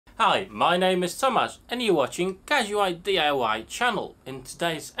Hi, my name is Thomas and you're watching Casual DIY channel. In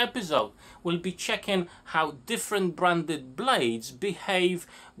today's episode we'll be checking how different branded blades behave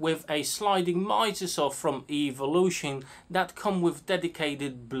with a sliding mitre saw from Evolution that come with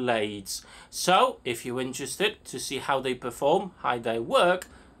dedicated blades. So if you're interested to see how they perform, how they work,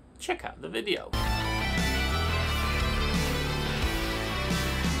 check out the video.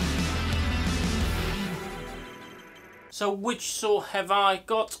 So which saw have I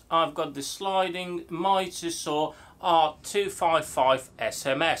got? I've got the sliding mitre saw R255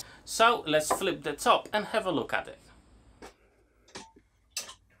 SMS. So let's flip the top and have a look at it.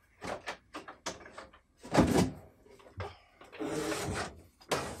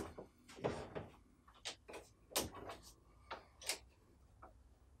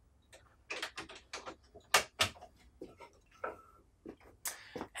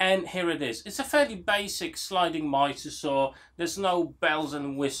 And here it is. It's a fairly basic sliding mitre saw. There's no bells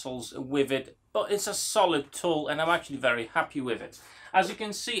and whistles with it, but it's a solid tool and I'm actually very happy with it. As you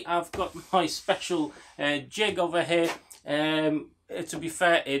can see, I've got my special jig over here. To be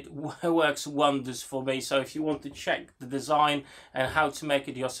fair, it works wonders for me. So if you want to check the design and how to make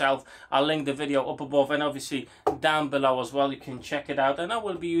it yourself, I'll link the video up above and obviously down below as well. You can check it out, and I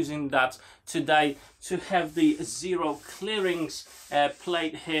will be using that today to have the zero clearings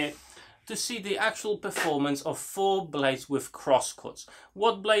plate here to see the actual performance of 4 blades with cross cuts.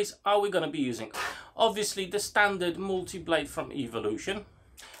 What blades are we going to be using? Obviously the standard multi-blade from Evolution,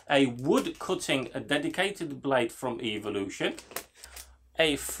 a wood cutting a dedicated blade from Evolution,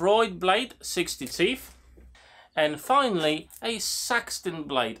 a Freud blade 60 teeth, and finally a Saxton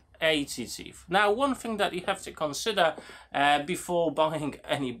blade 80 teeth. Now one thing that you have to consider before buying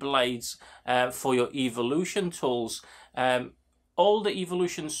any blades for your Evolution tools, all the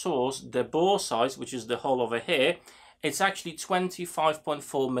Evolution saws, the bore size, which is the hole over here, it's actually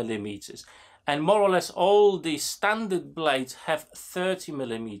 25.4 millimeters. And more or less all the standard blades have 30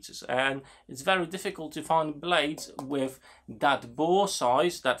 millimeters, and it's very difficult to find blades with that bore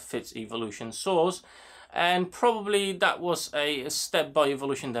size that fits Evolution saws. And probably that was a step by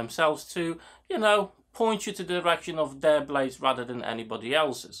Evolution themselves to, you know, point you to the direction of their blades rather than anybody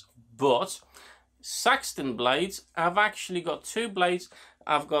else's. But Saxton blades, I've actually got 2 blades.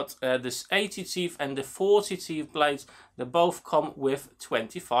 I've got this 80 teeth and the 40 teeth blades. They both come with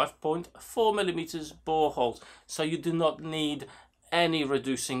 25.4 millimeters bore holes, so you do not need any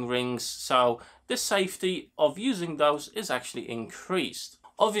reducing rings, so the safety of using those is actually increased.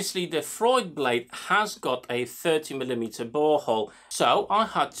 Obviously the Freud blade has got a 30 millimeter bore hole, so I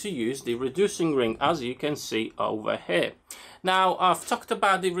had to use the reducing ring, as you can see over here. Now I've talked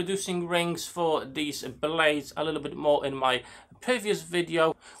about the reducing rings for these blades a little bit more in my previous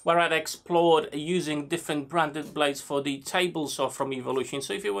video, where I'd explored using different branded blades for the table saw from Evolution.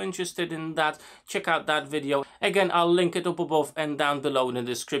 So if you were interested in that, check out that video. Again, I'll link it up above and down below in the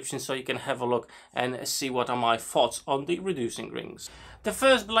description so you can have a look and see what are my thoughts on the reducing rings. The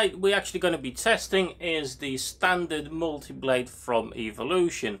first blade we're actually going to be testing is the standard multi-blade from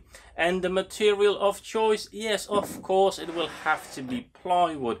Evolution. And the material of choice, yes, of course, it will have to be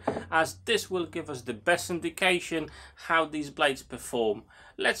plywood, as this will give us the best indication how these blades perform.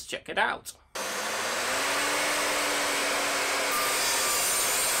 Let's check it out.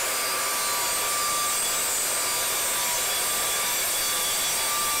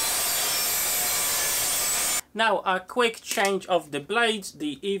 Now a quick change of the blades.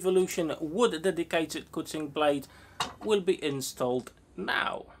 The Evolution wood dedicated cutting blade will be installed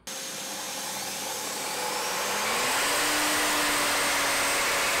now.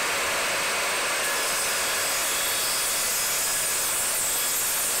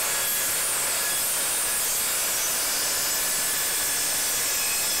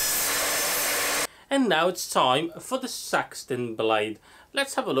 And now it's time for the Saxton blade.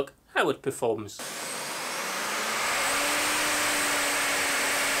 Let's have a look how it performs.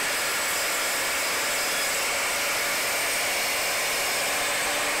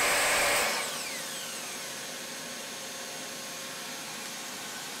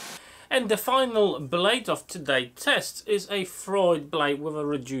 And the final blade of today's test is a Freud blade with a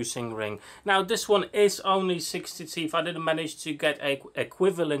reducing ring. Now this one is only 60 teeth. I didn't manage to get a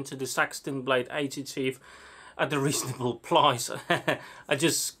equivalent to the Saxton blade 80 teeth at a reasonable price. I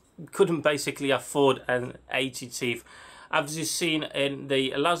just couldn't basically afford an 80 teeth. As you've seen in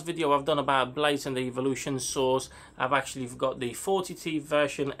the last video I've done about blades and the Evolution saws, I've actually got the 40 teeth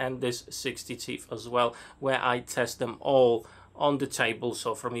version and this 60 teeth as well, where I test them all on the table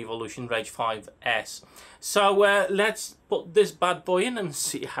saw from Evolution Rage 5S. So let's put this bad boy in and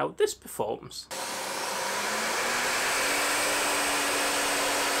see how this performs.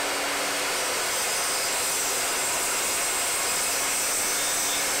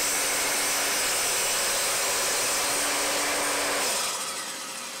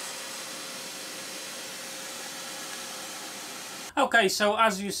 Okay, so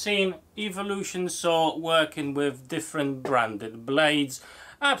as you've seen, Evolution saw working with different branded blades,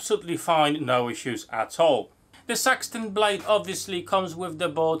 absolutely fine, no issues at all. The Saxton blade obviously comes with the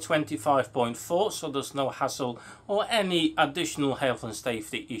bore 25.4, so there's no hassle or any additional health and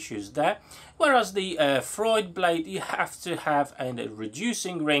safety issues there. Whereas the Freud blade, you have to have a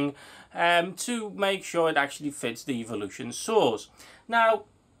reducing ring to make sure it actually fits the Evolution saws. Now,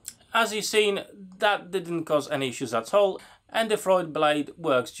 as you've seen, that didn't cause any issues at all. And the Freud blade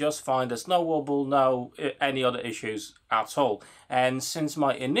works just fine. There's no wobble, no any other issues at all. And since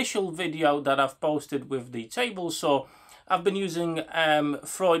my initial video that I've posted with the table saw, I've been using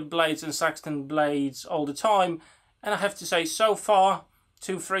Freud blades and Saxton blades all the time. And I have to say, so far,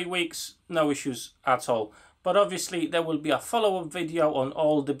 2-3 weeks, no issues at all. But obviously there will be a follow-up video on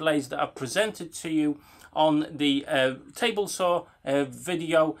all the blades that I've presented to you on the table saw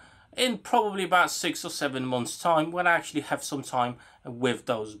video in probably about 6 or 7 months time, when I actually have some time with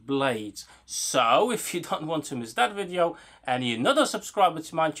those blades. So if you don't want to miss that video and you're not a subscriber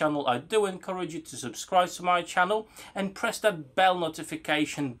to my channel, I do encourage you to subscribe to my channel and press that bell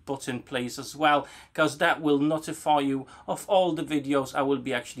notification button please as well, because that will notify you of all the videos I will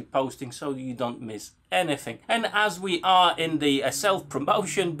be actually posting, so you don't miss anything. And as we are in the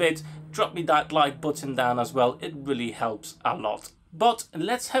self-promotion bit, drop me that like button down as well, it really helps a lot. But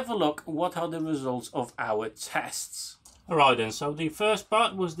let's have a look what are the results of our tests. Alright then, so the first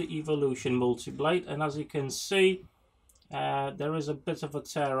part was the Evolution multi-blade, and as you can see there is a bit of a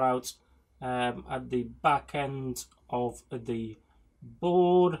tear out at the back end of the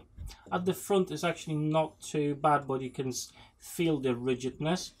board. At the front is actually not too bad, but you can feel the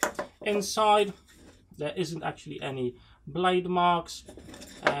rigidness. Inside there isn't actually any blade marks,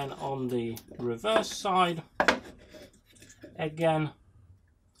 and on the reverse side again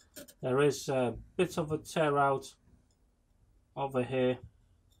there is a bit of a tear out over here,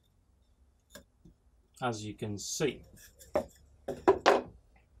 as you can see.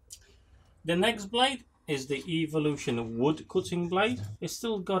 The next blade is the Evolution wood cutting blade. It's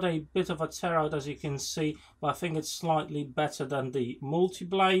still got a bit of a tear out, as you can see, but I think it's slightly better than the multi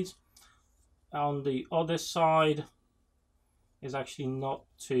blade. On the other side is actually not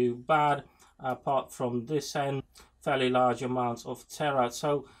too bad, apart from this end, fairly large amounts of tear out.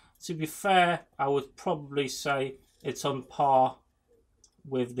 So to be fair, I would probably say it's on par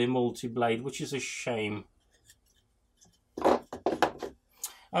with the multi-blade, which is a shame.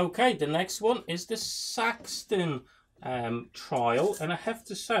 Okay, the next one is the Saxton trial, and I have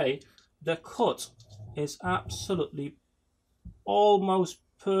to say the cut is absolutely almost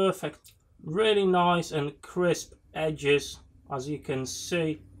perfect. Really nice and crisp edges, as you can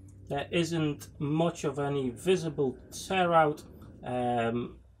see. There isn't much of any visible tear out.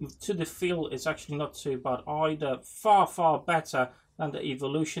 To the feel, it's actually not too bad either. Far better than the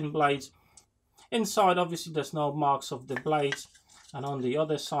Evolution blades. Inside, obviously, there's no marks of the blades. And on the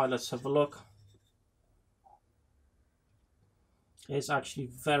other side, let's have a look. It's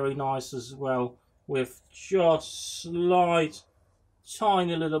actually very nice as well, with just slight,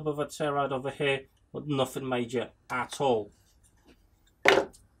 tiny little bit of a tear out over here, but nothing major at all.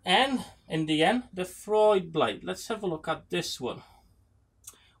 And in the end, the Freud blade. Let's have a look at this one.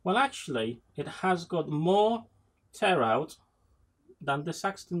 Well, actually, it has got more tear out than the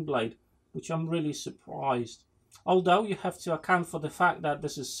Saxton blade, which I'm really surprised. Although you have to account for the fact that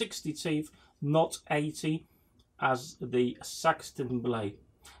this is 60 teeth, not 80, as the Saxton blade.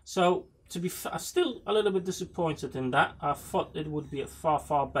 So, to be fair, I'm still a little bit disappointed in that. I thought it would be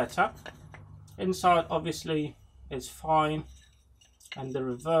far better. Inside, obviously, it's fine. And the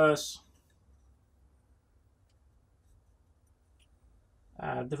reverse,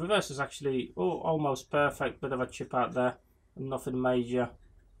 is actually almost perfect. Bit of a chip out there, nothing major.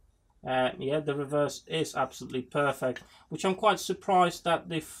 Yeah, the reverse is absolutely perfect, which I'm quite surprised that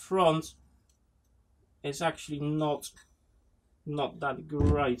the front is actually not that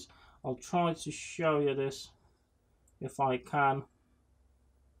great. I'll try to show you this if I can.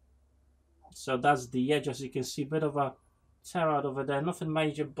 So that's the edge, as you can see, bit of a tear out over there, nothing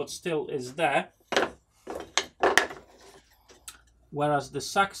major, but still is there. Whereas the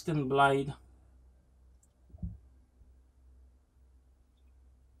Saxton blade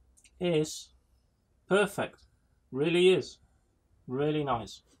is perfect, really is, really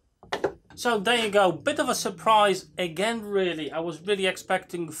nice. So there you go, bit of a surprise again really. I was really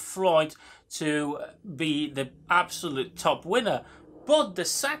expecting Freud to be the absolute top winner, but the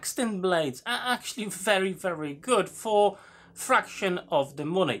Saxton blades are actually very good for fraction of the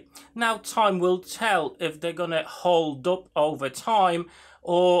money. Now time will tell if they're gonna hold up over time,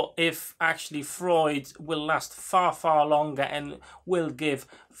 or if actually Freud will last far longer and will give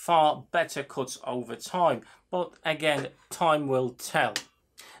far better cuts over time. But again, time will tell.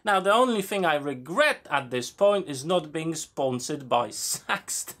 Now, the only thing I regret at this point is not being sponsored by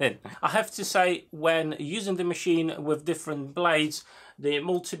Saxton. I have to say, when using the machine with different blades, the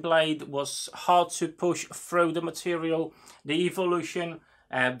multi-blade was hard to push through the material. The Evolution,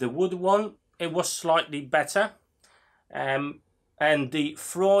 the wood one, it was slightly better. And the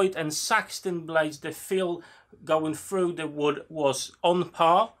Freud and Saxton blades, the feel going through the wood was on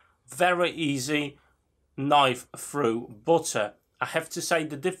par. Very easy, knife through butter. I have to say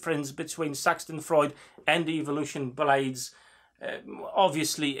the difference between Saxton Freud and the Evolution blades,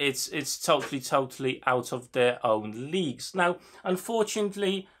 obviously it's totally out of their own leagues. Now,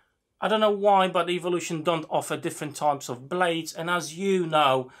 unfortunately, I don't know why, but Evolution don't offer different types of blades, and as you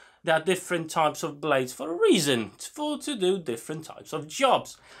know, there are different types of blades for a reason, to do different types of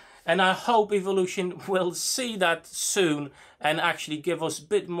jobs. And I hope Evolution will see that soon and actually give us a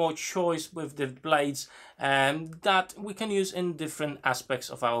bit more choice with the blades that we can use in different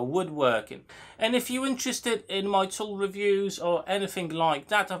aspects of our woodworking. And if you're interested in my tool reviews or anything like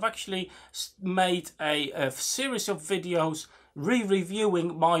that, I've actually made a series of videos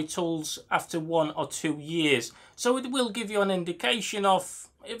re-reviewing my tools after 1 or 2 years. So it will give you an indication of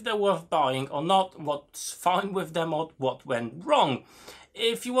if they're worth buying or not, what's fine with them or what went wrong.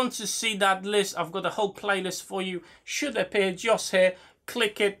 If you want to see that list, I've got a whole playlist for you. Should appear just here.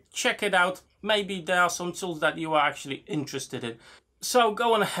 Click it, check it out. Maybe there are some tools that you are actually interested in. So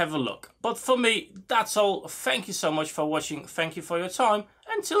go and have a look. But for me, that's all. Thank you so much for watching. Thank you for your time.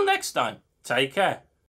 Until next time, take care.